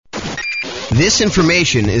This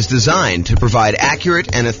information is designed to provide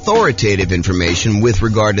accurate and authoritative information with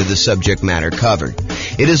regard to the subject matter covered.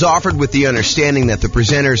 It is offered with the understanding that the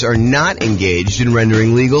presenters are not engaged in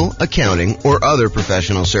rendering legal, accounting, or other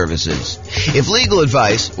professional services. If legal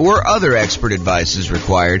advice or other expert advice is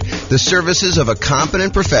required, the services of a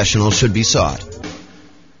competent professional should be sought.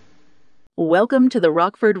 Welcome to the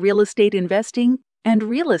Rockford Real Estate Investing and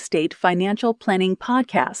Real Estate Financial Planning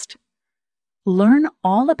Podcast. Learn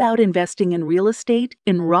all about investing in real estate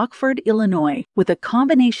in Rockford, Illinois, with a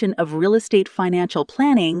combination of real estate financial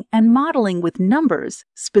planning and modeling with numbers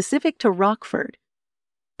specific to Rockford.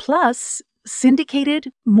 Plus,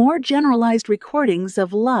 syndicated, more generalized recordings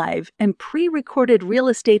of live and pre-recorded real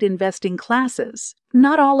estate investing classes,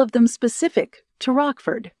 not all of them specific to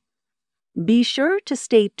Rockford. Be sure to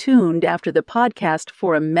stay tuned after the podcast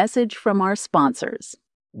for a message from our sponsors.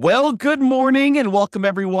 Well, good morning and welcome,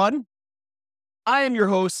 everyone. I am your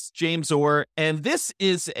host, James Orr, and this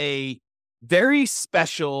is a very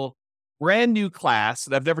special, brand new class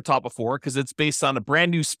that I've never taught before because it's based on a brand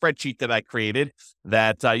new spreadsheet that I created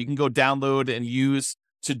that you can go download and use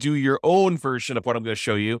to do your own version of what I'm going to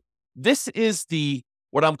show you. This is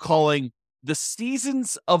what I'm calling the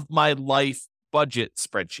Seasons of My Life budget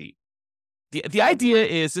spreadsheet. The idea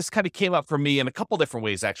is this kind of came up for me in a couple different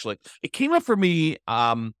ways, actually. It came up for me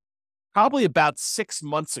probably about 6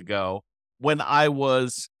 months ago when I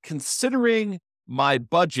was considering my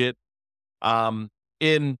budget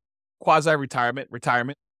in quasi-retirement.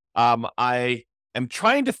 I am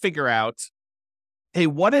trying to figure out, hey,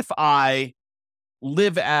 what if I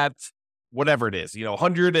live at whatever it is,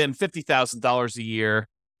 $150,000 a year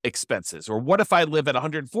expenses, or what if I live at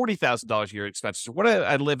 $140,000 a year expenses, or what if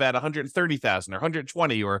I live at $130,000 or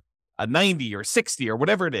 120 or a 90 or 60 or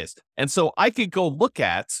whatever it is. And so I could go look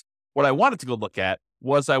at what I wanted to go look at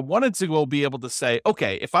was I wanted to go be able to say,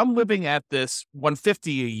 okay, if I'm living at this $150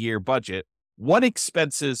 a year budget, what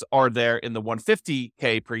expenses are there in the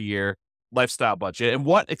 $150K per year lifestyle budget? And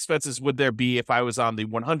what expenses would there be if I was on the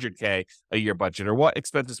 $100K a year budget? Or what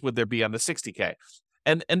expenses would there be on the $60K?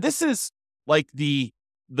 And this is like the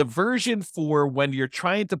version for when you're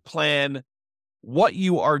trying to plan what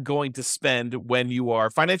you are going to spend when you are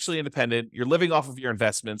financially independent, you're living off of your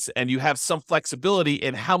investments, and you have some flexibility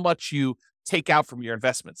in how much you take out from your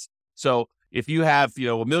investments. So if you have,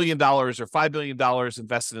 $1 million or $5 million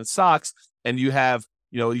invested in stocks, and you have,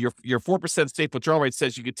 your 4% safe withdrawal rate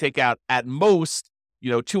says you could take out at most,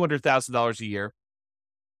 $200,000 a year.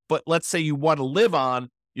 But let's say you want to live on,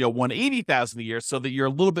 $180,000 a year so that you're a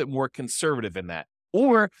little bit more conservative in that.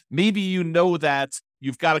 Or maybe that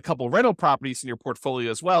you've got a couple rental properties in your portfolio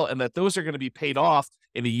as well, and that those are going to be paid off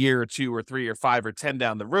in a year or 2 or 3 or 5 or 10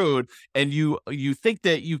 down the road. And you think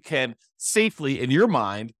that you can safely, in your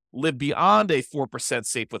mind, live beyond a 4%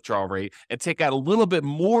 safe withdrawal rate and take out a little bit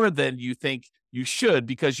more than you think you should,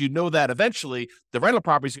 because you know that eventually the rental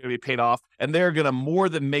properties are going to be paid off and they're going to more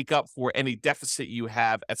than make up for any deficit you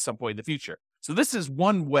have at some point in the future. So this is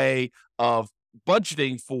one way of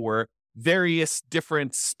budgeting for various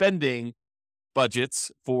different spending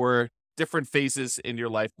budgets for different phases in your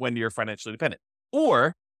life when you're financially independent.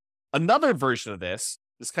 Or another version of this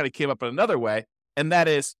kind of came up in another way, and that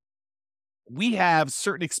is we have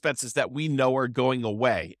certain expenses that we know are going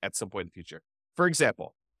away at some point in the future. For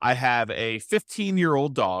example, I have a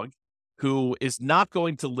 15-year-old dog who is not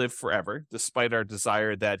going to live forever, despite our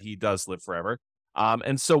desire that he does live forever.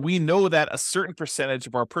 And so we know that a certain percentage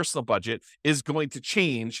of our personal budget is going to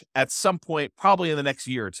change at some point, probably in the next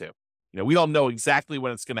year or two. We don't know exactly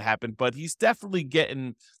when it's going to happen, but he's definitely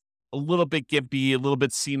getting a little bit gimpy, a little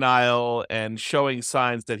bit senile, and showing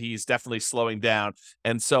signs that he's definitely slowing down.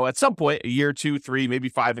 And so at some point, a year, 2, 3, maybe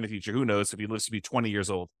 5 in the future, who knows if he lives to be 20 years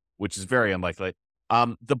old, which is very unlikely.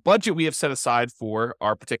 The budget we have set aside for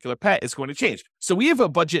our particular pet is going to change. So we have a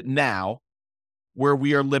budget now where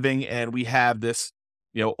we are living and we have this,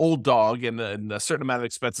 old dog and a certain amount of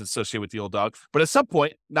expenses associated with the old dog. But at some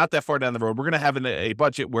point, not that far down the road, we're going to have a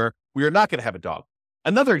budget where we are not going to have a dog.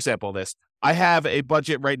 Another example of this, I have a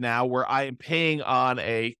budget right now where I am paying on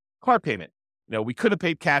a car payment. We could have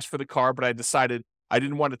paid cash for the car, but I decided I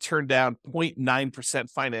didn't want to turn down 0.9%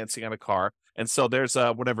 financing on a car. And so there's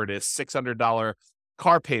whatever it is, $600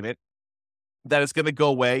 car payment that is going to go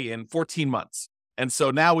away in 14 months. And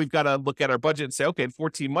so now we've got to look at our budget and say, okay, in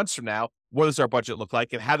 14 months from now, what does our budget look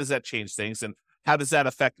like? And how does that change things? And how does that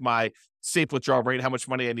affect my safe withdrawal rate, how much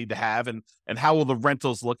money I need to have, and how will the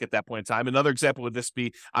rentals look at that point in time? Another example would this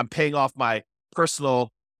be, I'm paying off my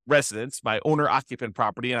personal residence, my owner-occupant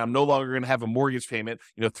property, and I'm no longer going to have a mortgage payment,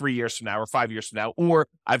 3 years from now or 5 years from now. Or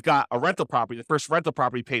I've got a rental property. The first rental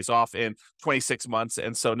property pays off in 26 months.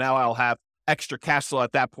 And so now I'll have extra cash flow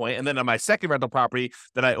at that point. And then on my second rental property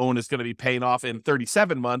that I own is going to be paying off in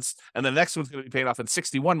 37 months. And the next one's going to be paying off in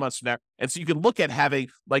 61 months from now. And so you can look at having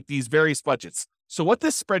like these various budgets. So what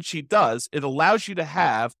this spreadsheet does, it allows you to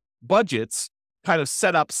have budgets kind of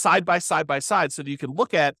set up side by side so that you can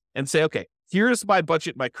look at and say, okay, here's my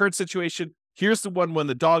budget, my current situation. Here's the one when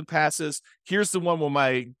the dog passes. Here's the one when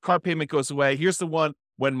my car payment goes away. Here's the one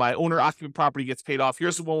when my owner-occupant property gets paid off.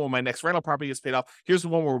 Here's the one when my next rental property gets paid off. Here's the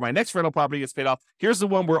one where my next rental property gets paid off. Here's the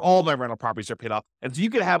one where all my rental properties are paid off. And so you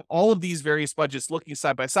can have all of these various budgets looking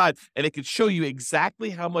side by side, and it can show you exactly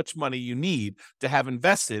how much money you need to have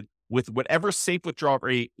invested with whatever safe withdrawal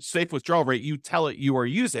rate you tell it you are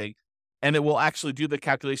using. And it will actually do the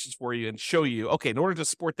calculations for you and show you, okay, in order to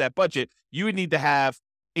support that budget, you would need to have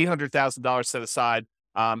 $800,000 set aside,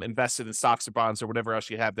 invested in stocks or bonds or whatever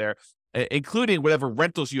else you have there, including whatever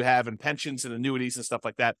rentals you have and pensions and annuities and stuff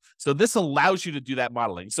like that. So this allows you to do that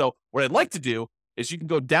modeling. So what I'd like to do is you can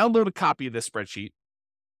go download a copy of this spreadsheet.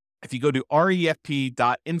 If you go to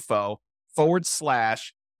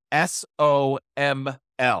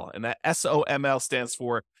refp.info/SOML, and that SOML stands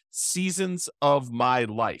for Seasons of My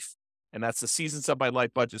Life. And that's the Seasons of My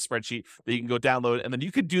Life budget spreadsheet that you can go download. And then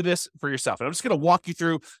you could do this for yourself. And I'm just going to walk you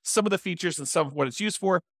through some of the features and some of what it's used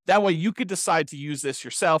for. That way you could decide to use this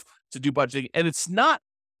yourself to do budgeting. And it's not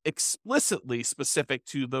explicitly specific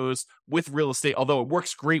to those with real estate, although it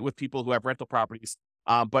works great with people who have rental properties.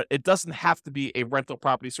 But it doesn't have to be a rental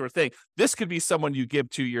property sort of thing. This could be someone you give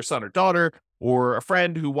to your son or daughter or a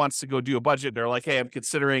friend who wants to go do a budget. They're like, hey, I'm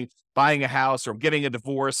considering buying a house, or I'm getting a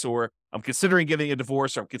divorce, or I'm considering getting a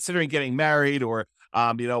divorce, or I'm considering getting married, or,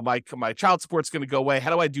 my child support's going to go away. How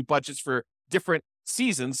do I do budgets for different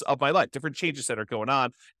seasons of my life, different changes that are going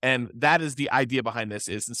on? And that is the idea behind this,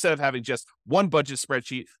 is instead of having just one budget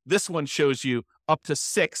spreadsheet, this one shows you up to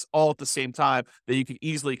 6 all at the same time that you can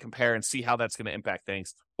easily compare and see how that's going to impact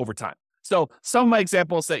things over time. So some of my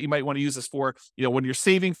examples that you might want to use this for, when you're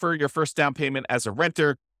saving for your first down payment as a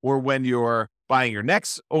renter, or when you're buying your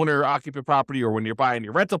next owner-occupant property, or when you're buying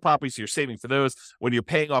your rental property, so you're saving for those. When you're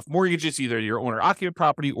paying off mortgages, either your owner-occupant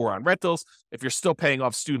property or on rentals. If you're still paying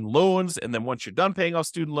off student loans, and then once you're done paying off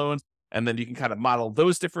student loans, and then you can kind of model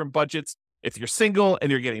those different budgets. If you're single and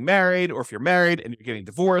you're getting married, or if you're married and you're getting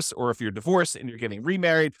divorced, or if you're divorced and you're getting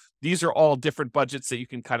remarried, these are all different budgets that you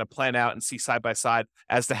can kind of plan out and see side by side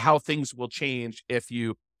as to how things will change if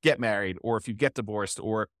you get married, or if you get divorced,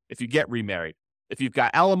 or if you get remarried. If you've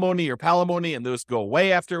got alimony or palimony and those go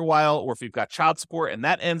away after a while, or if you've got child support and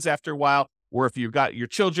that ends after a while, or if you've got your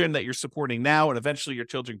children that you're supporting now and eventually your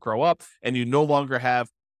children grow up and you no longer have,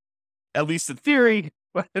 at least in theory,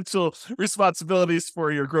 financial responsibilities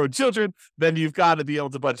for your grown children, then you've got to be able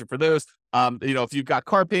to budget for those. If you've got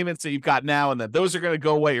car payments that you've got now and then those are going to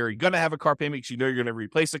go away, or you're going to have a car payment because you're going to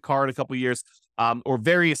replace a car in a couple of years, or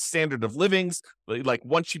various standard of livings, like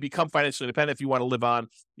once you become financially independent, if you want to live on,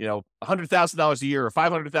 $100,000 a year, or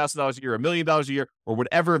 $500,000 a year, $1 million a year, or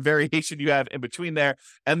whatever variation you have in between there.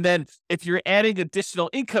 And then if you're adding additional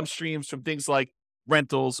income streams from things like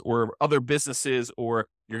rentals or other businesses, or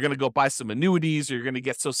you're going to go buy some annuities, or you're going to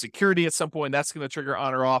get Social Security at some point, that's going to trigger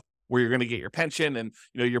on or off, where you're going to get your pension. And,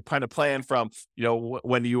 you're kind of plan from,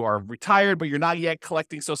 when you are retired, but you're not yet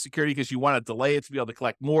collecting Social Security because you want to delay it to be able to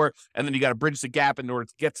collect more. And then you got to bridge the gap in order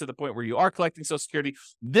to get to the point where you are collecting Social Security.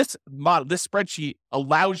 This spreadsheet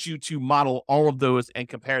allows you to model all of those and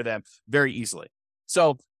compare them very easily.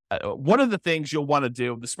 So one of the things you'll want to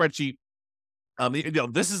do, the spreadsheet,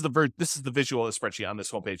 this is the visual of the spreadsheet on this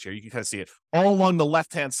homepage here. You can kind of see it all along the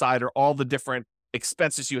left-hand side are all the different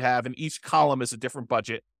expenses you have, and each column is a different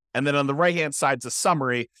budget. And then on the right-hand side is a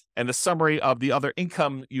summary, and the summary of the other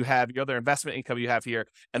income you have, your other investment income you have here.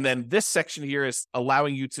 And then this section here is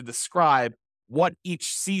allowing you to describe what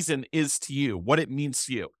each season is to you, what it means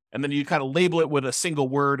to you. And then you kind of label it with a single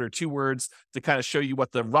word or 2 words to kind of show you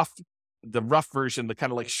what the rough version, the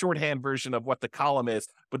kind of like shorthand version of what the column is.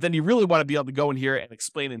 But then you really want to be able to go in here and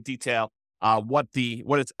explain in detail what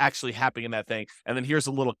it's actually happening in that thing. And then here's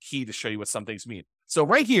a little key to show you what some things mean. So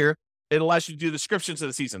right here, it allows you to do descriptions of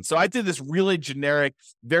the season. So I did this really generic,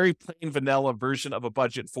 very plain vanilla version of a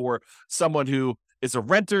budget for someone who is a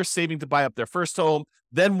renter saving to buy up their first home.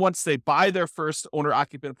 Then once they buy their first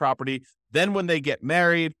owner-occupant property, then when they get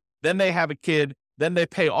married, then they have a kid, then they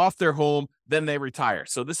pay off their home, then they retire.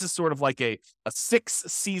 So this is sort of like a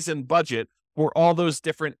 6-season budget for all those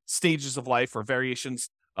different stages of life, or variations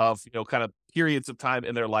of, kind of periods of time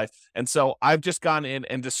in their life. And so I've just gone in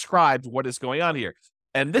and described what is going on here.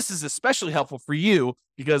 And this is especially helpful for you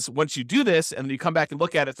because once you do this and you come back and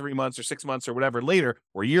look at it 3 months or 6 months or whatever later,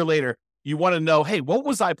 or a year later, you want to know, hey, what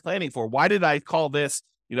was I planning for? Why did I call this,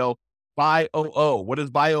 buy OO. What does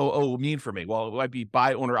buy OO mean for me? Well, it might be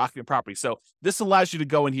buy owner occupant property. So this allows you to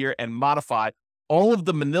go in here and modify. All of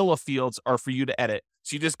the manila fields are for you to edit.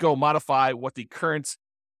 So you just go modify what the current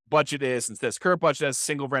budget is. And says current budget as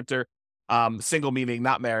single renter, single meaning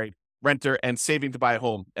not married, renter, and saving to buy a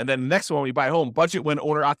home. And then the next one, when you buy a home, budget when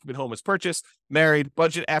owner occupant home is purchased, married,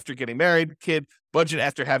 budget after getting married, kid, budget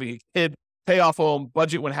after having a kid, pay off home,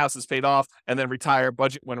 budget when house is paid off, and then retire,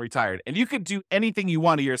 budget when retired. And you can do anything you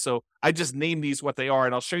want here. So I just name these what they are,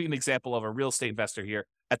 and I'll show you an example of a real estate investor here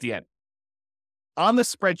at the end. On the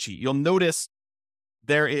spreadsheet, you'll notice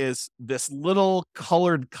there is this little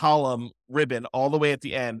colored column ribbon all the way at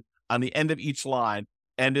the end on the end of each line,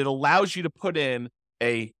 and it allows you to put in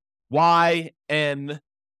a Y, N,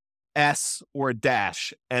 S, or a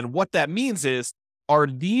dash. And what that means is, are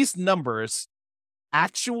these numbers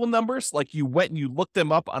actual numbers, like you went and you looked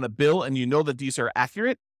them up on a bill and you know that these are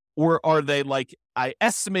accurate? Or are they like, I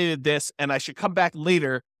estimated this and I should come back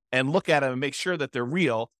later and look at them and make sure that they're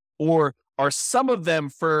real? Or are some of them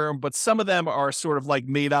firm, but some of them are sort of like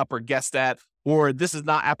made up or guessed at, or this is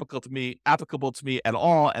not applicable to me at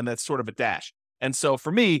all, and that's sort of a dash. And so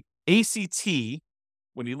for me, ACT,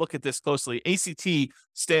 when you look at this closely, ACT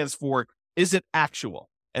stands for, is it actual?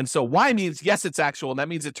 And so Y means, yes, it's actual. And that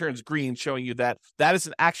means it turns green, showing you that that is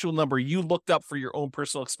an actual number you looked up for your own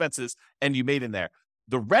personal expenses and you made in there.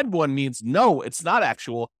 The red one means, no, it's not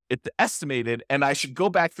actual. It's estimated. And I should go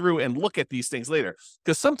back through and look at these things later.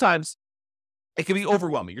 Because sometimes it can be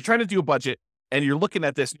overwhelming. You're trying to do a budget and you're looking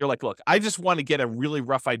at this and you're like, look, I just want to get a really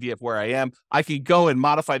rough idea of where I am. I can go and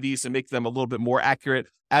modify these and make them a little bit more accurate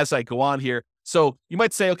as I go on here. So you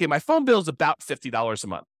might say, okay, my phone bill is about $50 a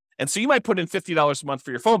month. And so you might put in $50 a month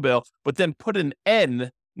for your phone bill, but then put an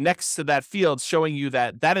N next to that field showing you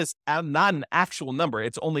that that is not an actual number.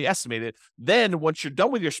 It's only estimated. Then once you're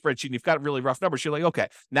done with your spreadsheet and you've got really rough numbers, you're like, okay,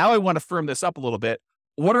 now I want to firm this up a little bit.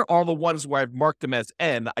 What are all the ones where I've marked them as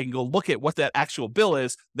N? I can go look at what that actual bill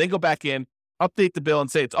is, then go back in, update the bill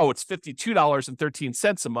and say it's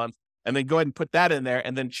 $52.13 a month. And then go ahead and put that in there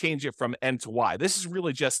and then change it from N to Y. This is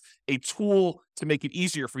really just a tool to make it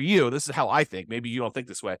easier for you. This is how I think. Maybe you don't think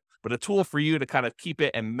this way, but a tool for you to kind of keep it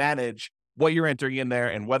and manage what you're entering in there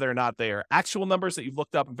and whether or not they are actual numbers that you've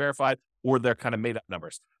looked up and verified or they're kind of made up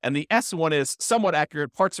numbers. And the S one is somewhat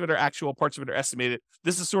accurate. Parts of it are actual, parts of it are estimated.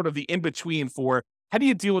 This is sort of the in-between for how do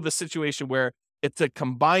you deal with a situation where it's a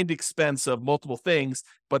combined expense of multiple things,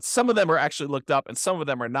 but some of them are actually looked up and some of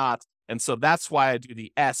them are not. And so that's why I do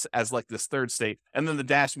the S as like this third state. And then the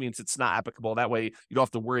dash means it's not applicable. That way you don't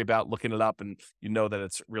have to worry about looking it up and you know that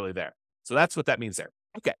it's really there. So that's what that means there.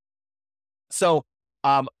 Okay. So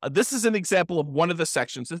this is an example of one of the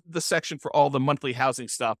sections. This is the section for all the monthly housing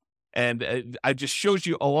stuff. And I just showed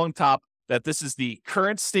you along top that this is the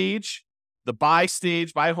current stage, the buy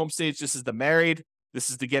home stage. This is the married. This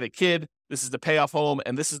is to get a kid. This is the pay off home.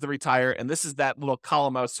 And this is the retire. And this is that little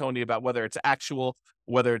column I was telling you about, whether it's actual,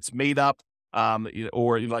 whether it's made up,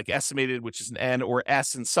 or like estimated, which is an N, or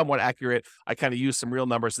S and somewhat accurate. I kind of use some real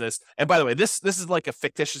numbers in this. And by the way, this is like a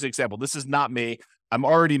fictitious example. This is not me. I'm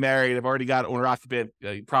already married. I've already got owner occupant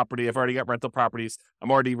property. I've already got rental properties. I'm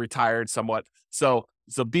already retired somewhat. So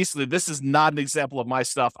basically, this is not an example of my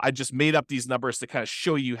stuff. I just made up these numbers to kind of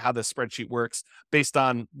show you how this spreadsheet works based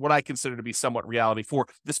on what I consider to be somewhat reality for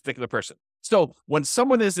this particular person. So when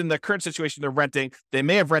someone is in the current situation, they're renting, they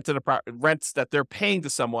may have rented rents that they're paying to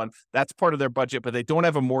someone. That's part of their budget, but they don't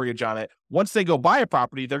have a mortgage on it. Once they go buy a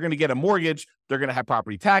property, they're going to get a mortgage. They're going to have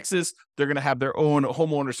property taxes. They're going to have their own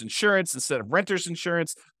homeowner's insurance instead of renter's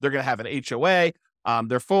insurance. They're going to have an HOA.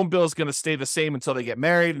 Their phone bill is going to stay the same until they get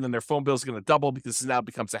married, and then their phone bill is going to double because this now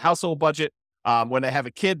becomes a household budget. When they have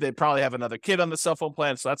a kid, they probably have another kid on the cell phone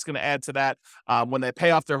plan, so that's going to add to that. When they pay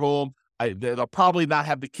off their home, they'll probably not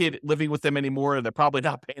have the kid living with them anymore. They're probably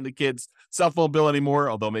not paying the kid's cell phone bill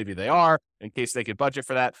anymore, although maybe they are, in case they could budget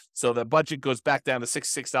for that. So the budget goes back down to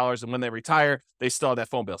 $66, and when they retire, they still have that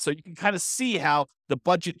phone bill. So you can kind of see how the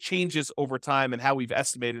budget changes over time and how we've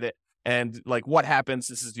estimated it. And like what happens,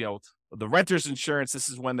 this is, the renter's insurance, this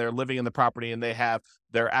is when they're living in the property and they have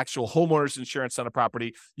their actual homeowner's insurance on a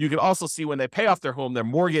property. You can also see when they pay off their home, their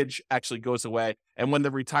mortgage actually goes away. And when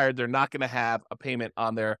they're retired, they're not going to have a payment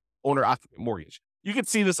on their owner-occupant mortgage. You can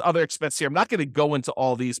see this other expense here. I'm not going to go into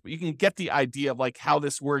all these, but you can get the idea of like how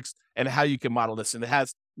this works and how you can model this. And it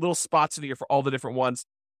has little spots in here for all the different ones.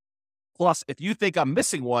 Plus, if you think I'm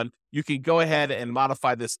missing one, you can go ahead and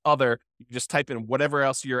modify this other. You can just type in whatever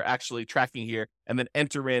else you're actually tracking here and then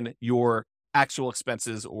enter in your actual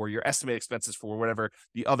expenses or your estimated expenses for whatever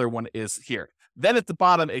the other one is here. Then at the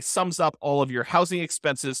bottom, it sums up all of your housing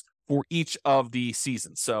expenses for each of the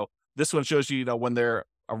seasons. So this one shows you, when they're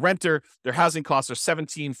a renter, their housing costs are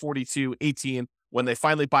 17, 42, 18. When they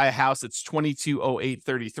finally buy a house, it's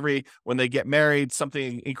 220833. When they get married,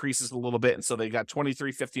 something increases a little bit, and so they got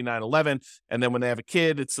 235911. And then when they have a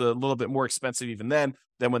kid, it's a little bit more expensive even then.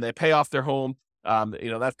 Then when they pay off their home,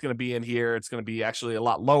 that's going to be in here. It's going to be actually a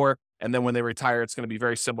lot lower. And then when they retire, it's going to be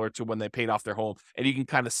very similar to when they paid off their home. And you can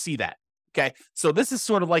kind of see that. Okay. So this is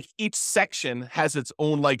sort of like each section has its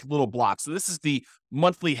own like little block. So this is the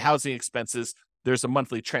monthly housing expenses. There's a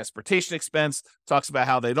monthly transportation expense, talks about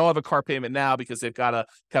how they don't have a car payment now because they've got a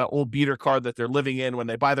kind of old beater car that they're living in. When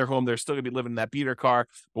they buy their home, they're still going to be living in that beater car.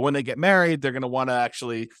 But when they get married, they're going to want to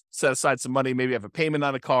actually set aside some money, maybe have a payment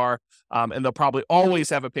on a car. And they'll probably always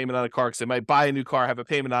have a payment on a car because they might buy a new car, have a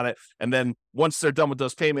payment on it. And then once they're done with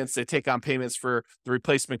those payments, they take on payments for the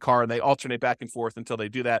replacement car and they alternate back and forth until they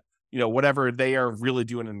do that. Whatever they are really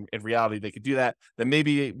doing in reality, they could do that. Then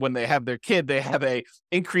maybe when they have their kid, they have a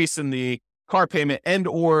increase in the car payment and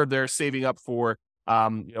or they're saving up for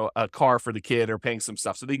a car for the kid or paying some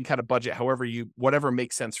stuff. So they can kind of budget whatever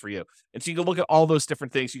makes sense for you. And so you can look at all those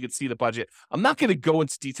different things. You can see the budget. I'm not going to go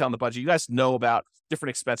into detail on the budget. You guys know about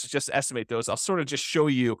different expenses. Just estimate those. I'll sort of just show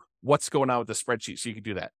you what's going on with the spreadsheet so you can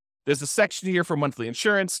do that. There's a section here for monthly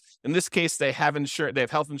insurance. In this case, they have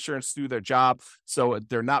health insurance through their job. So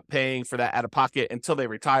they're not paying for that out of pocket until they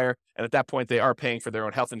retire. And at that point, they are paying for their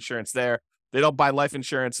own health insurance there. They don't buy life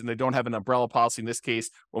insurance and they don't have an umbrella policy in this case.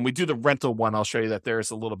 When we do the rental one, I'll show you that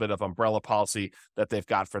there's a little bit of umbrella policy that they've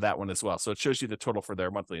got for that one as well. So it shows you the total for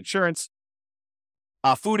their monthly insurance.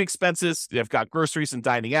 Food expenses, they've got groceries and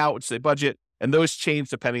dining out, which they budget, and those change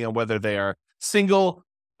depending on whether they are single,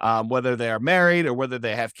 whether they are married, or whether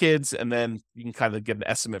they have kids, and then you can kind of get an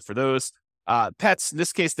estimate for those. Pets, in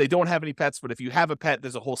this case, they don't have any pets, but if you have a pet,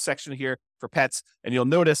 there's a whole section here for pets. And you'll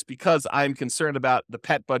notice because I'm concerned about the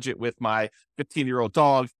pet budget with my 15-year-old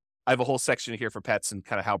dog, I have a whole section here for pets and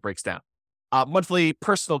kind of how it breaks down. Monthly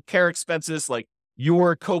personal care expenses, like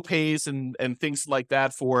your co-pays and things like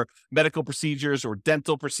that for medical procedures or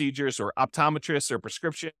dental procedures or optometrists or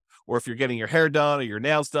prescription, or if you're getting your hair done or your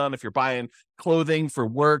nails done, if you're buying clothing for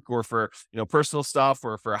work or for personal stuff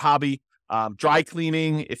or for a hobby. Dry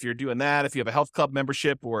cleaning, if you're doing that, if you have a health club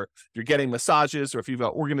membership or you're getting massages or if you've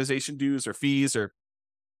got organization dues or fees or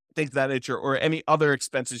things of that nature, or any other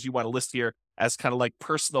expenses you want to list here as kind of like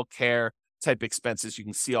personal care type expenses, you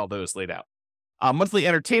can see all those laid out. Monthly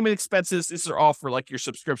entertainment expenses, these are all for like your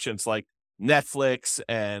subscriptions like Netflix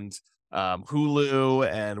and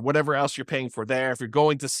Hulu and whatever else you're paying for there. If you're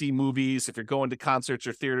going to see movies, if you're going to concerts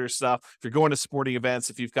or theater stuff, if you're going to sporting events,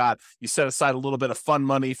 if you set aside a little bit of fun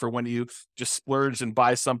money for when you just splurge and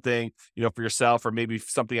buy something, for yourself or maybe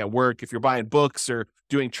something at work, if you're buying books or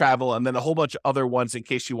doing travel, and then a whole bunch of other ones in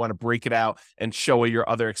case you want to break it out and show what your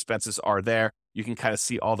other expenses are there. You can kind of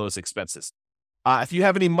see all those expenses. If you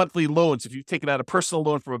have any monthly loans, if you've taken out a personal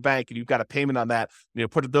loan from a bank and you've got a payment on that,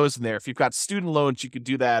 put those in there. If you've got student loans, you could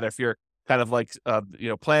do that. If you're kind of like,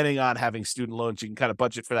 planning on having student loans, you can kind of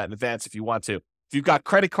budget for that in advance if you want to. If you've got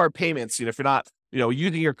credit card payments, if you're not,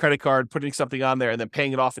 using your credit card, putting something on there and then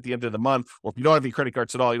paying it off at the end of the month, or if you don't have any credit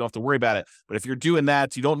cards at all, you don't have to worry about it. But if you're doing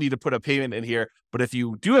that, you don't need to put a payment in here. But if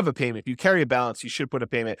you do have a payment, if you carry a balance, you should put a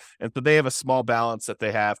payment. And so they have a small balance that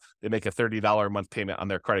they have. They make a $30 a month payment on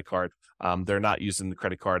their credit card. They're not using the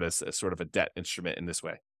credit card as sort of a debt instrument in this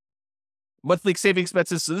way. Monthly saving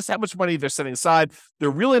expenses. So this is how much money they're setting aside. They're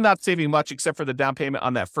really not saving much except for the down payment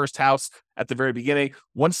on that first house at the very beginning.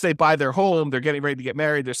 Once they buy their home, they're getting ready to get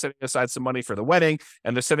married. They're setting aside some money for the wedding,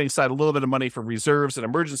 and they're setting aside a little bit of money for reserves and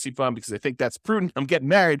emergency fund because they think that's prudent. I'm getting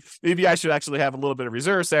married. Maybe I should actually have a little bit of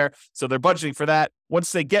reserves there. So they're budgeting for that.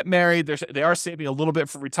 Once they get married, they are saving a little bit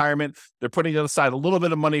for retirement. They're putting aside a little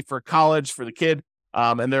bit of money for college for the kid.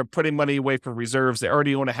 And they're putting money away for reserves. They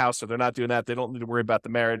already own a house, so they're not doing that. They don't need to worry about the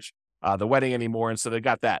marriage, the wedding anymore. And so they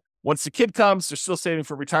got that. Once the kid comes, they're still saving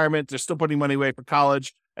for retirement. They're still putting money away for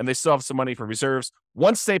college, and they still have some money for reserves.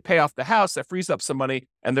 Once they pay off the house, that frees up some money,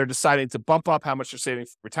 and they're deciding to bump up how much they're saving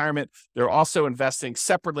for retirement. They're also investing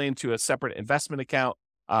separately into a separate investment account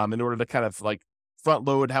in order to kind of like front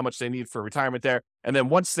load how much they need for retirement there. And then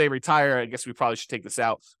once they retire, I guess we probably should take this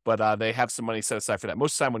out, but they have some money set aside for that.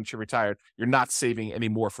 Most of the time when you're retired, you're not saving any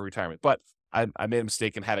more for retirement. But I made a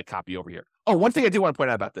mistake and had a copy over here. Oh, one thing I do want to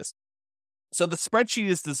point out about this. So the spreadsheet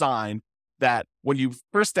is designed that when you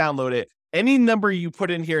first download it, any number you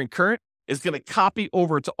put in here in current is going to copy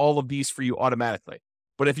over to all of these for you automatically.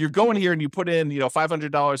 But if you're going here and you put in,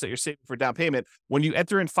 $500 that you're saving for down payment, when you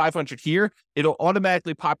enter in 500 here, it'll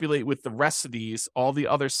automatically populate with the rest of these, all the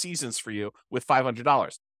other seasons for you with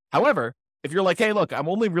 $500. However, if you're like, hey, look, I'm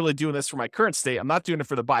only really doing this for my current state, I'm not doing it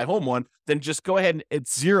for the buy home one, then just go ahead and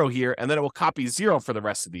it's 0 here, and then it will copy 0 for the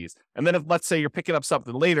rest of these. And then if, let's say you're picking up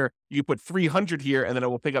something later, you put 300 here, and then it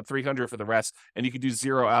will pick up 300 for the rest, and you can do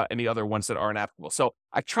 0 out any other ones that aren't applicable. So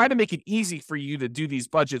I try to make it easy for you to do these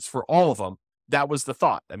budgets for all of them. That was the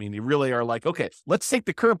thought. I mean, you really are like, okay, let's take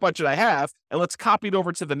the current budget I have and let's copy it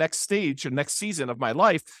over to the next stage or next season of my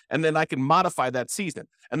life. And then I can modify that season.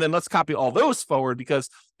 And then let's copy all those forward, because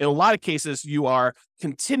in a lot of cases, you are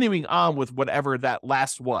continuing on with whatever that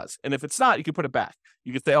last was. And if it's not, you can put it back.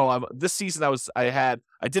 You could say, oh, this season I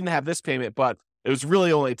didn't have this payment, but it was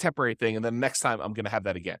really only a temporary thing. And then next time I'm going to have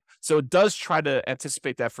that again. So it does try to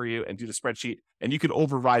anticipate that for you and do the spreadsheet, and you can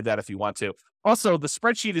override that if you want to. Also, the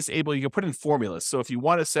spreadsheet is able, you can put in formulas. So if you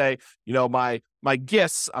want to say, my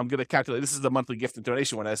gifts, I'm going to calculate, this is the monthly gift and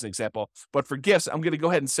donation one as an example. But for gifts, I'm going to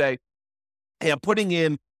go ahead and say, hey, I'm putting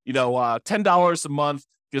in, $10 a month,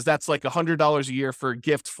 because that's like $100 a year for a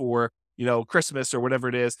gift for, Christmas or whatever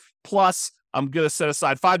it is. Plus, I'm going to set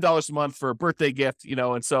aside $5 a month for a birthday gift,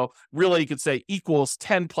 and so really you could say equals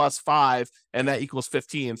 10 plus 5, and that equals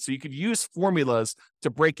 15. So you could use formulas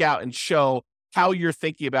to break out and show how you're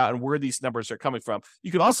thinking about and where these numbers are coming from. You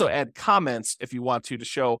can also add comments if you want to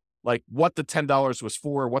show like what the $10 was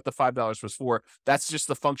for, what the $5 was for. That's just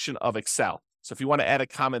the function of Excel. So if you want to add a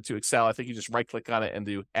comment to Excel, I think you just right click on it and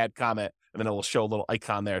do add comment, and then it will show a little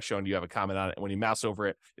icon there showing you have a comment on it. And when you mouse over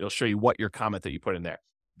it, it'll show you what your comment that you put in there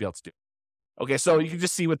be able to do. Okay, so you can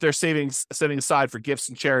just see what they're setting aside for gifts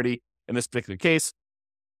and charity in this particular case.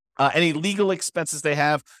 Any legal expenses they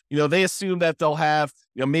have, they assume that they'll have,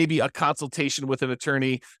 maybe a consultation with an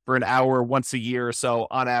attorney for an hour once a year or so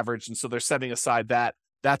on average. And so they're setting aside that.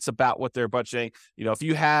 That's about what they're budgeting. If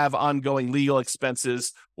you have ongoing legal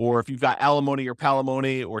expenses, or if you've got alimony or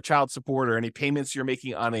palimony or child support, or any payments you're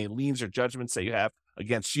making on any liens or judgments that you have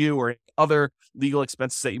against you, or other legal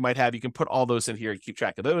expenses that you might have, you can put all those in here and keep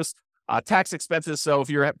track of those. Tax expenses. So if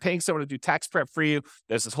you're paying someone to do tax prep for you,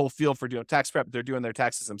 there's this whole field for doing tax prep. They're doing their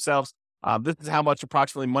taxes themselves. This is how much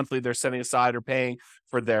approximately monthly they're setting aside or paying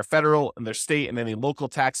for their federal and their state and any local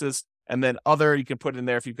taxes. And then other, you can put in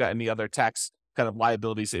there if you've got any other tax kind of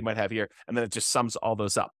liabilities that you might have here. And then it just sums all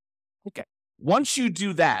those up. Okay. Once you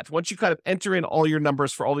do that, once you kind of enter in all your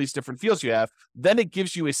numbers for all these different fields you have, then it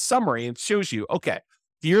gives you a summary and shows you, okay,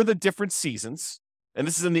 here are the different seasons. And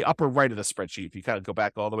this is in the upper right of the spreadsheet. If you kind of go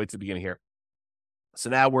back all the way to the beginning here. So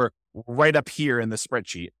now we're right up here in the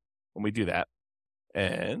spreadsheet when we do that.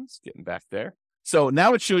 And it's getting back there. So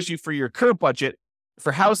now it shows you for your current budget.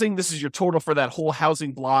 For housing, this is your total for that whole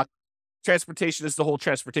housing block. Transportation is the whole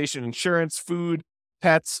transportation, insurance, food,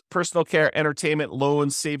 pets, personal care, entertainment,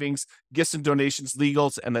 loans, savings, gifts and donations,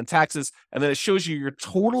 legals, and then taxes. And then it shows you your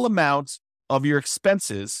total amount of your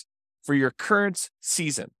expenses for your current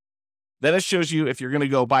season. Then it shows you if you're going to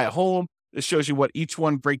go buy a home, it shows you what each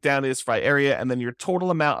one breakdown is by area, and then your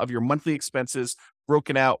total amount of your monthly expenses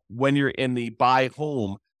broken out when you're in the buy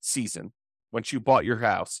home season, once you bought your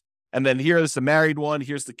house. And then here's the married one,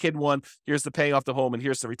 here's the kid one, here's the paying off the home, and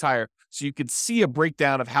here's the retire. So you can see a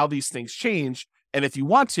breakdown of how these things change. And if you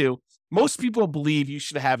want to, most people believe you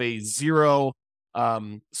should have a 0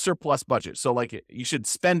 surplus budget. So like you should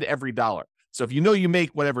spend every dollar. So if you make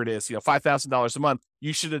whatever it is, $5,000 a month,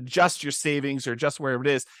 you should adjust your savings or adjust wherever it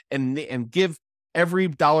is and give every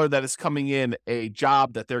dollar that is coming in a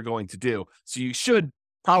job that they're going to do. So you should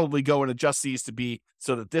probably go and adjust these to be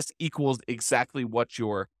so that this equals exactly what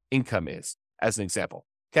your income is, as an example.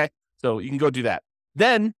 Okay. So you can go do that.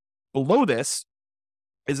 Then below this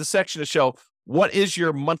is a section to show what is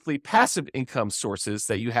your monthly passive income sources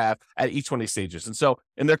that you have at each one of these stages. And so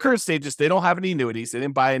in their current stages, they don't have any annuities. They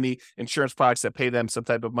didn't buy any insurance products that pay them some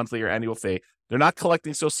type of monthly or annual fee. They're not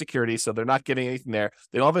collecting Social Security, so they're not getting anything there.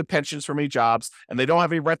 They don't have any pensions from any jobs, and they don't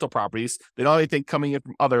have any rental properties. They don't have anything coming in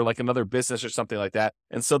from another business or something like that.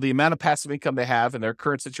 And so the amount of passive income they have in their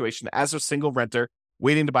current situation as a single renter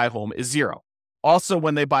waiting to buy a home is 0. Also,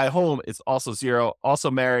 when they buy a home, it's also 0.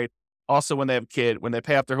 Also married. Also, when they have a kid, when they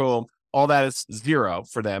pay off their home, all that is 0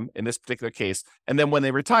 for them in this particular case. And then when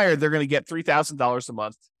they retire, they're going to get $3,000 a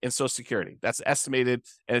month in Social Security. That's estimated,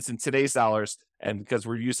 and it's in today's dollars. And because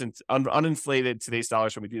we're using uninflated today's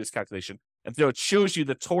dollars when we do this calculation. And so it shows you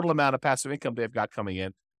the total amount of passive income they've got coming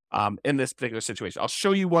in this particular situation. I'll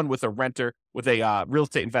show you one with a renter, with a real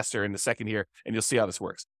estate investor in a second here, and you'll see how this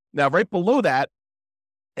works. Now, right below that,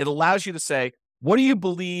 it allows you to say, what do you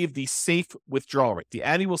believe the safe withdrawal rate, the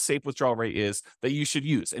annual safe withdrawal rate is that you should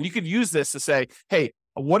use? And you could use this to say, hey,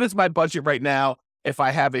 what is my budget right now? if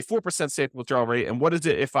I have a 4% safe withdrawal rate? And what is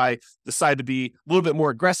it if I decide to be a little bit more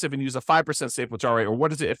aggressive and use a 5% safe withdrawal rate? Or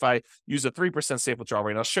what is it if I use a 3% safe withdrawal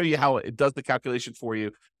rate? And I'll show you how it does the calculation for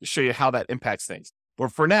you to show you how that impacts things.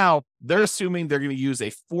 But for now, they're assuming they're going to use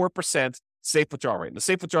a 4% safe withdrawal rate. And the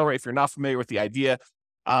safe withdrawal rate, if you're not familiar with the idea,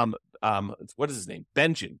 what is his name?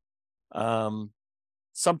 Benjamin.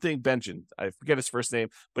 Something Benjamin. I forget his first name,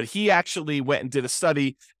 but he actually went and did a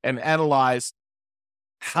study and analyzed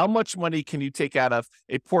how much money can you take out of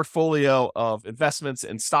a portfolio of investments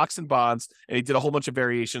in stocks and bonds. And he did a whole bunch of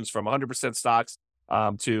variations from 100% stocks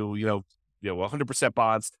to 100%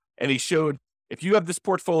 bonds. And he showed if you have this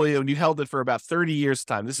portfolio and you held it for about 30 years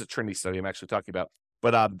time, this is a Trinity study I'm actually talking about,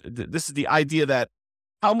 but this is the idea that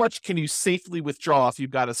how much can you safely withdraw if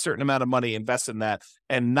you've got a certain amount of money invested in that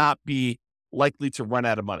and not be likely to run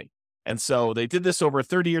out of money. And so they did this over a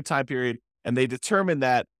 30-year time period, and they determined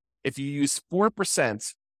that if you use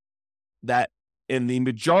 4%, that in the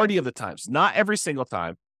majority of the times, not every single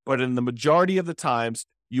time, but in the majority of the times,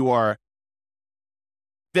 you are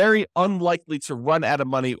very unlikely to run out of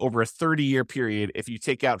money over a 30-year period if you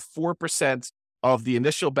take out 4% of the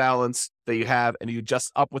initial balance that you have and you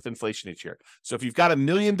adjust up with inflation each year. So if you've got $1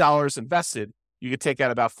 million invested, you could take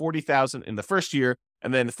out about $40,000 in the first year,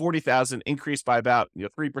 and then $40,000 increased by about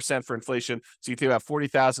 3% for inflation. So you take about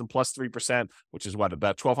 $40,000 plus 3%, which is what,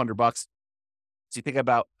 about $1,200. So you think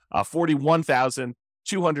about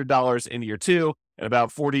 $41,200 in year two, and about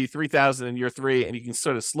 $43,000 in year three, and you can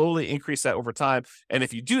sort of slowly increase that over time. And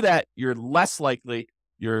if you do that, you're less likely,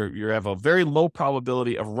 you have a very low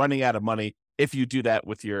probability of running out of money if you do that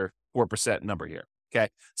with your 4% number here. Okay,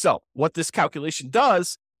 so what this calculation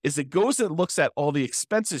does is it goes and looks at all the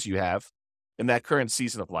expenses you have in that current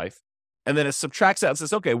season of life, and then it subtracts out and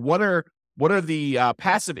says, okay, what are the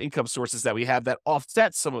passive income sources that we have that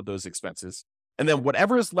offset some of those expenses? And then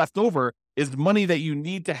whatever is left over is money that you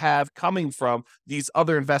need to have coming from these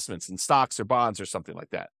other investments in stocks or bonds or something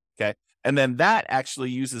like that. Okay, and then that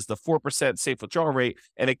actually uses the 4% safe withdrawal rate,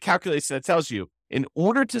 and it calculates and it tells you in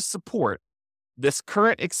order to support this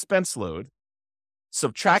current expense load,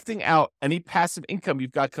 subtracting out any passive income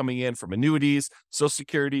you've got coming in from annuities, Social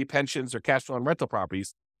Security, pensions, or cash flow and rental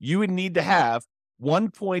properties, you would need to have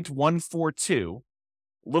 $1.142, a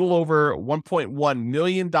little over $1.1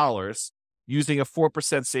 million using a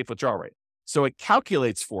 4% safe withdrawal rate. So it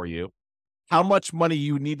calculates for you how much money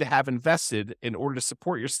you need to have invested in order to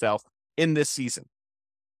support yourself in this season.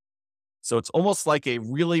 So it's almost like a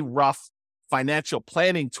really rough financial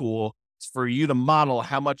planning tool for you to model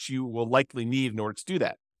how much you will likely need in order to do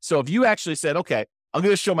that. So if you actually said, okay, I'm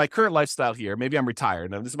going to show my current lifestyle here. Maybe I'm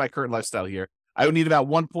retired. Now, this is my current lifestyle here. I would need about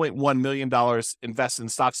 $1.1 million invested in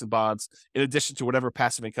stocks and bonds in addition to whatever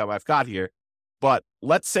passive income I've got here. But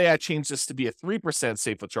let's say I change this to be a 3%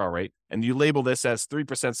 safe withdrawal rate, and you label this as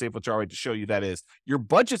 3% safe withdrawal rate to show you that is. Your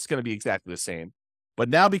budget's going to be exactly the same. But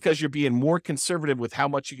now because you're being more conservative with how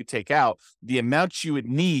much you could take out, the amount you would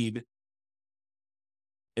need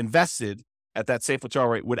invested at that safe withdrawal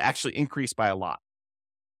rate would actually increase by a lot.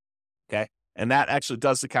 Okay. And that actually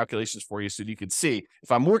does the calculations for you so you can see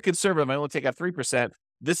if I'm more conservative, I only take out 3%,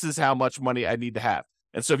 this is how much money I need to have.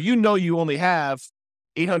 And so if you know you only have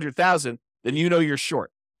 $800,000, then you know you're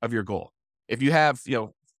short of your goal. If you have,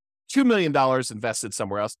 $2 million invested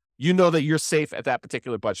somewhere else, you know that you're safe at that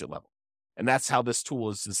particular budget level. And that's how this tool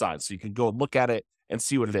is designed. So you can go look at it and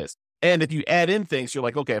see what it is. And if you add in things, you're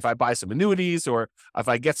like, okay, if I buy some annuities or if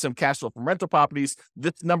I get some cash flow from rental properties,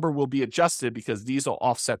 this number will be adjusted because these will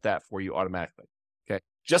offset that for you automatically. Okay.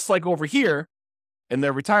 Just like over here in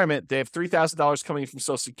their retirement, they have $3,000 coming from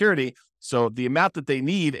Social Security. So the amount that they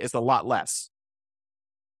need is a lot less.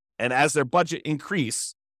 And as their budget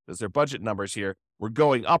increase, as their budget numbers here were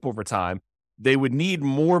going up over time, they would need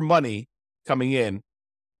more money coming in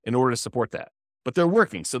order to support that. But they're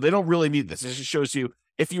working, so they don't really need this. It just shows you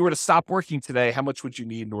if you were to stop working today, how much would you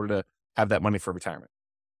need in order to have that money for retirement?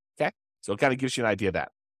 Okay, so it kind of gives you an idea of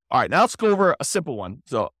that. All right, now let's go over a simple one.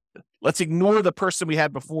 So let's ignore the person we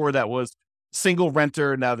had before that was single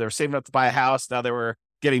renter. Now they're saving up to buy a house. Now they were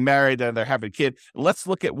getting married and they're having a kid. Let's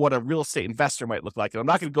look at what a real estate investor might look like. And I'm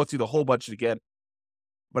not going to go through the whole budget again,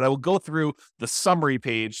 but I will go through the summary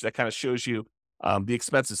page that kind of shows you the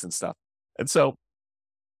expenses and stuff. And so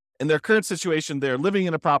in their current situation, they're living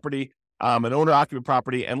in a property, an owner-occupant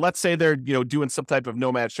property, and let's say they're doing some type of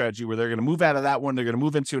nomad strategy where they're going to move out of that one, they're going to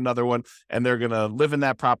move into another one, and they're going to live in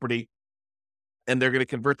that property, and they're going to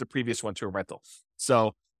convert the previous one to a rental.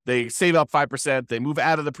 So They save up 5%, they move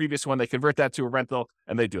out of the previous one, they convert that to a rental,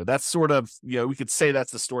 and they do it. That's sort of, we could say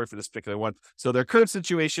that's the story for this particular one. So their current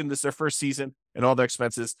situation, this is their first season and all their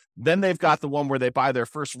expenses. Then they've got the one where they buy their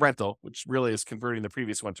first rental, which really is converting the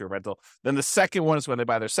previous one to a rental. Then the second one is when they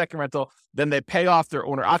buy their second rental. Then they pay off their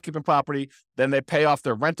owner-occupant property. Then they pay off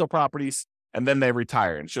their rental properties, and then they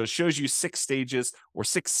retire. And so it shows you 6 stages or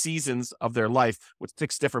 6 seasons of their life with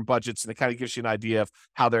 6 different budgets, and it kind of gives you an idea of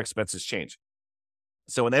how their expenses change.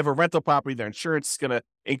 So when they have a rental property, their insurance is going to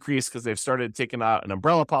increase because they've started taking out an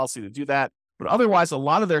umbrella policy to do that. But otherwise, a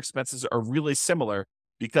lot of their expenses are really similar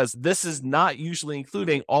because this is not usually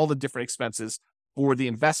including all the different expenses for the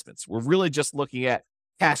investments. We're really just looking at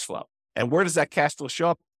cash flow. And where does that cash flow show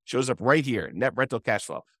up? Shows up right here, net rental cash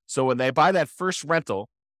flow. So when they buy that first rental,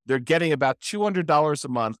 they're getting about $200 a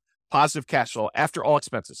month positive cash flow after all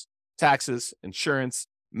expenses, taxes, insurance,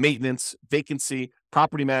 maintenance, vacancy,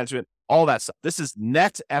 property management, all that stuff. This is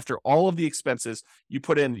net after all of the expenses you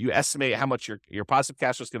put in. You estimate how much your positive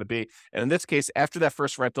cash flow is going to be. And in this case, after that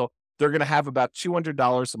first rental, they're going to have about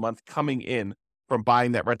 $200 a month coming in from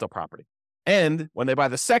buying that rental property. And when they buy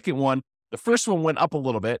the second one, the first one went up a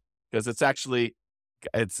little bit because it's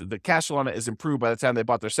the cash flow on it is improved by the time they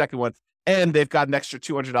bought their second one. And they've got an extra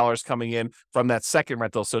 $200 coming in from that second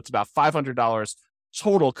rental. So it's about $500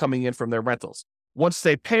 total coming in from their rentals. Once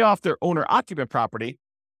they pay off their owner-occupant property,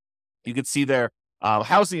 you can see their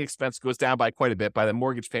housing expense goes down by quite a bit by the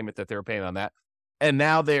mortgage payment that they were paying on that. And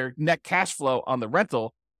now their net cash flow on the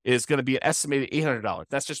rental is going to be an estimated $800.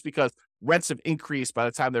 That's just because rents have increased by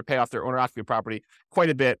the time they pay off their owner-occupant property quite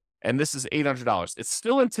a bit. And this is $800. It's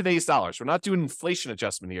still in today's dollars. We're not doing inflation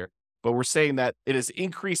adjustment here, but we're saying that it has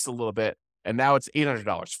increased a little bit. And now it's $800,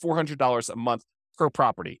 $400 a month per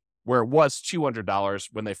property, where it was $200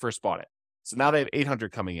 when they first bought it. So now they have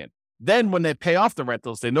 $800 coming in. Then when they pay off the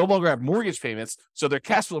rentals, they no longer have mortgage payments. So their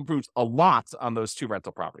cash flow improves a lot on those 2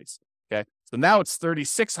 rental properties. Okay. So now it's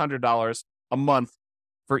 $3,600 a month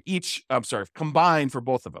for each, combined for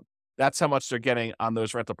both of them. That's how much they're getting on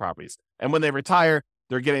those rental properties. And when they retire,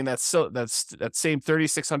 they're getting that same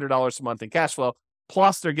 $3,600 a month in cash flow,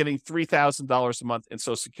 plus they're getting $3,000 a month in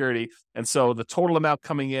Social Security. And so the total amount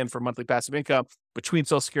coming in for monthly passive income between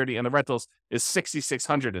Social Security and the rentals is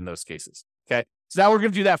 $6,600 in those cases. Okay. So now we're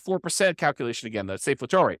going to do that 4% calculation again, the safe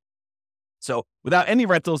withdrawal rate. So without any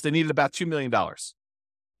rentals, they needed about $2 million.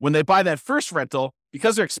 When they buy that first rental,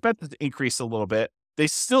 because their expenses increase a little bit, they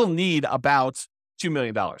still need about $2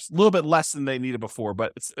 million, a little bit less than they needed before,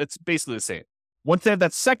 but it's basically the same. Once they have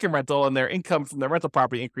that second rental and their income from their rental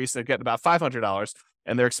property increase, they're getting about $500,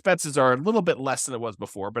 and their expenses are a little bit less than it was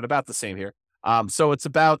before, but about the same here. So it's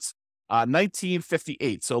about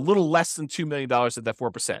 $1,958, so a little less than $2 million at that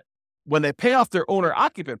 4%. When they pay off their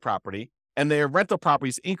owner-occupant property and their rental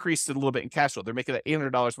properties increased a little bit in cash flow, they're making that $800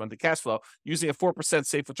 a month in cash flow using a 4%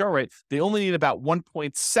 safe withdrawal rate. They only need about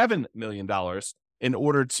 $1.7 million in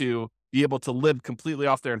order to be able to live completely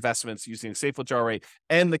off their investments using a safe withdrawal rate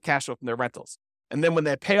and the cash flow from their rentals. And then when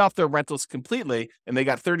they pay off their rentals completely and they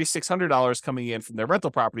got $3,600 coming in from their rental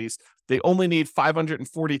properties, they only need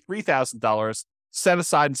 $543,000 set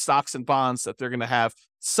aside in stocks and bonds that they're going to have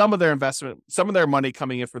some of their investment, some of their money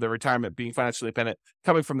coming in for their retirement, being financially independent,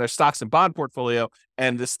 coming from their stocks and bond portfolio,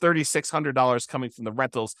 and this $3,600 coming from the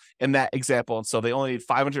rentals in that example. And so they only need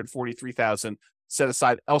 $543,000 set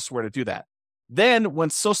aside elsewhere to do that. Then when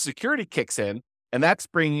Social Security kicks in, and that's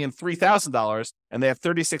bringing in $3,000, and they have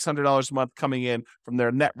 $3,600 a month coming in from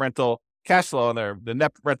their net rental cash flow on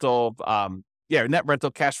net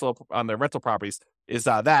rental cash flow on their rental properties is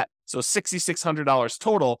that. So $6,600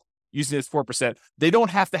 total using this 4%. They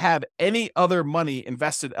don't have to have any other money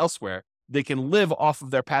invested elsewhere. They can live off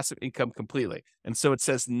of their passive income completely. And so it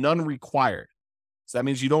says none required. So that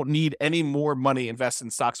means you don't need any more money invested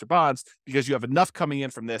in stocks or bonds because you have enough coming in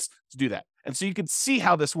from this to do that. And so you can see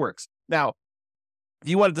how this works. Now, if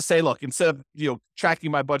you wanted to say, look, instead of tracking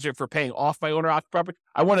my budget for paying off my owner-occupied property,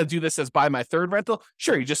 I want to do this as buy my third rental.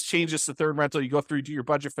 Sure, you just change this to third rental. You go through, do your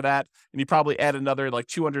budget for that, and you probably add another like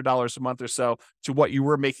 $200 a month or so to what you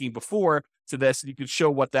were making before to this, and you can show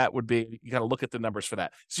what that would be. You kind of look at the numbers for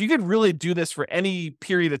that. So you could really do this for any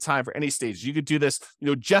period of time, for any stage. You could do this,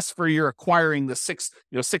 just for your acquiring the six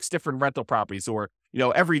different rental properties, or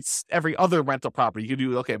every other rental property. You could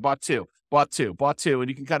do, okay, bought two, and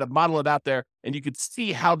you can kind of model it out there, and you could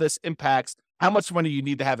see how this impacts how much money you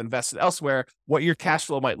need to have invested elsewhere, what your cash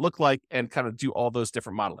flow might look like, and kind of do all those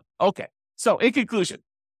different modeling. Okay, so in conclusion,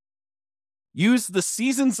 use the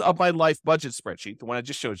Seasons of My Life budget spreadsheet, the one I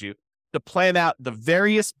just showed you, to plan out the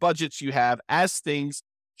various budgets you have as things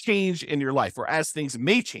change in your life, or as things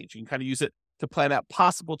may change. You can kind of use it to plan out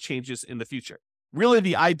possible changes in the future. Really,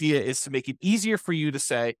 the idea is to make it easier for you to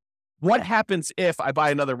say, what happens if I buy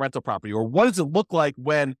another rental property? Or what does it look like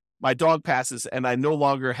when my dog passes and I no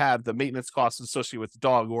longer have the maintenance costs associated with the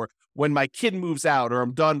dog? Or when my kid moves out, or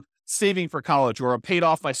I'm done saving for college, or I'm paid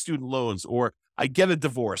off my student loans, or I get a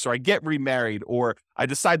divorce, or I get remarried, or I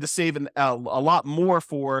decide to save a lot more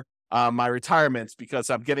for my retirement because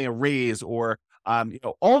I'm getting a raise, or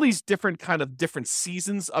all these different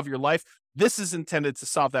seasons of your life. This is intended to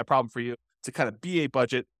solve that problem for you, to kind of be a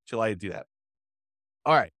budget to allow you to do that.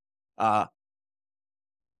 All right.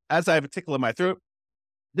 As I have a tickle in my throat,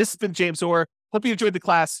 this has been James Orr. Hope you enjoyed the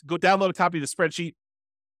class. Go download a copy of the spreadsheet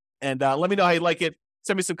and let me know how you like it.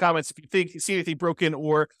 Send me some comments if you see anything broken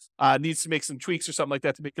or needs to make some tweaks or something like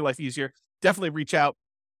that to make your life easier. Definitely reach out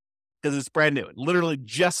because it's brand new. Literally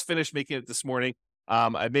just finished making it this morning.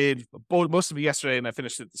 I made most of it yesterday and I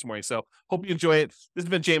finished it this morning. So hope you enjoy it. This has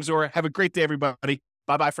been James Orr. Have a great day, everybody.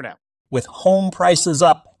 Bye-bye for now. With home prices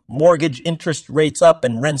up, mortgage interest rates up,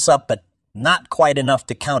 and rents up, but not quite enough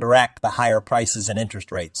to counteract the higher prices and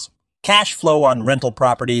interest rates. Cash flow on rental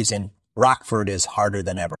properties in Rockford is harder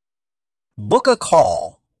than ever. Book a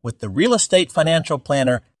call with the Real Estate Financial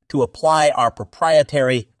Planner to apply our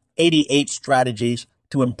proprietary 88 strategies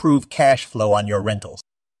to improve cash flow on your rentals.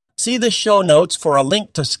 See the show notes for a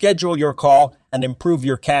link to schedule your call and improve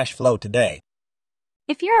your cash flow today.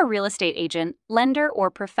 If you're a real estate agent, lender, or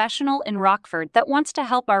professional in Rockford that wants to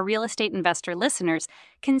help our real estate investor listeners,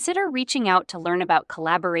 consider reaching out to learn about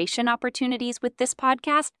collaboration opportunities with this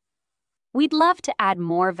podcast. We'd love to add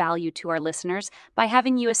more value to our listeners by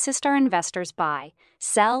having you assist our investors buy,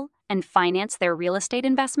 sell, and finance their real estate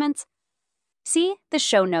investments. See the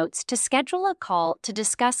show notes to schedule a call to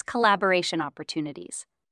discuss collaboration opportunities.